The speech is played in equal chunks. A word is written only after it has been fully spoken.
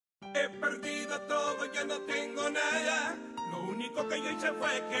he perdido todo, ya no tengo nada. Lo único que yo hice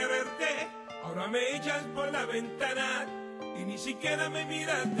fue quererte. Ahora me echas por la ventana y ni siquiera me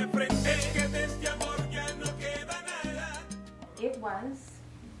miras de frente. Que de este amor ya no queda nada. It was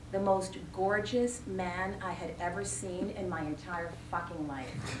the most gorgeous man I had ever seen in my entire fucking life.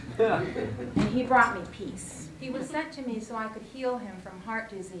 And he brought me peace. He was sent to me so I could heal him from heart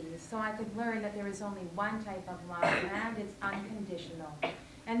disease, so I could learn that there is only one type of love, and it's unconditional.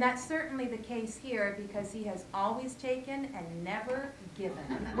 And that's certainly the case here, because he has always taken and never given.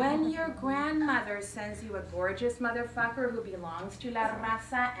 When your grandmother sends you a gorgeous motherfucker who belongs to La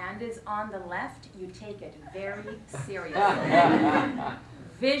Raza and is on the left, you take it very seriously.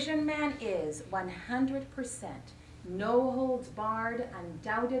 Vision Man is 100%, no holds barred,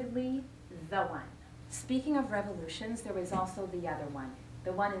 undoubtedly the one. Speaking of revolutions, there was also the other one,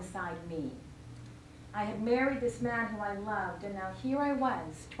 the one inside me. I had married this man who I loved, and now here I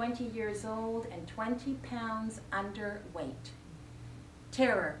was, 20 years old and 20 pounds underweight.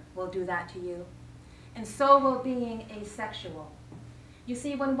 Terror will do that to you, and so will being asexual. You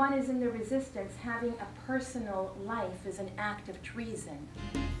see, when one is in the resistance, having a personal life is an act of treason.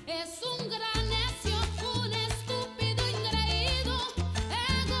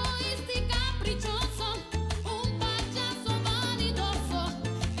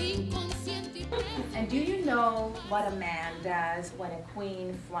 And do you know what a man does when a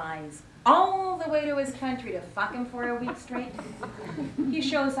queen flies all the way to his country to fuck him for a week straight? He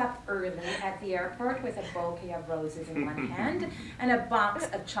shows up early at the airport with a bouquet of roses in one hand and a box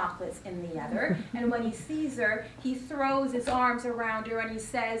of chocolates in the other. And when he sees her, he throws his arms around her and he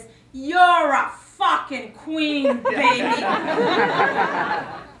says, "You're a fucking queen, baby."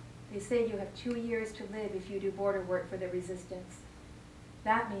 They say you have 2 years to live if you do border work for the resistance.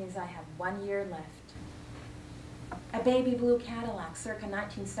 That means I have 1 year left. A baby blue Cadillac circa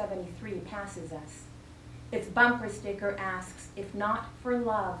 1973 passes us. Its bumper sticker asks, "If not for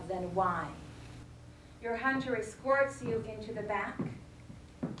love, then why?" Your hunter escorts you into the back,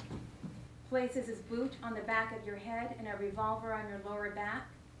 places his boot on the back of your head and a revolver on your lower back,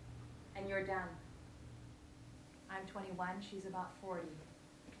 and you're done. I'm 21, she's about 40.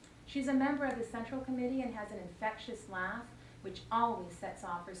 She's a member of the Central Committee and has an infectious laugh, which always sets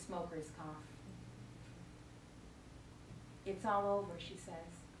off her smoker's cough. "It's all over," she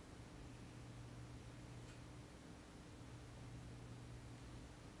says.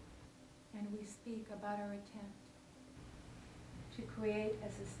 And we speak about our attempt to create a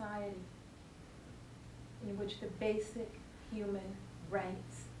society in which the basic human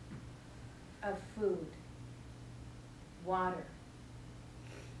rights of food, water,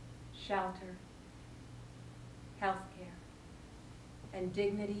 shelter, healthcare, and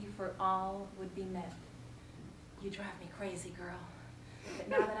dignity for all would be met. You drive me crazy, girl. But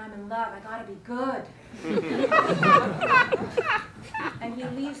now that I'm in love, I gotta be good. And he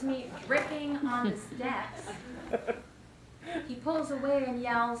leaves me dripping on the steps. He pulls away and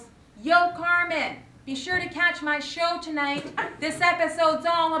yells, "Yo, Carmen, be sure to catch my show tonight. This episode's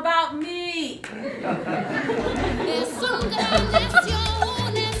all about me." Es un gran necio,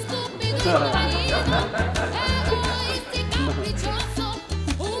 un estúpido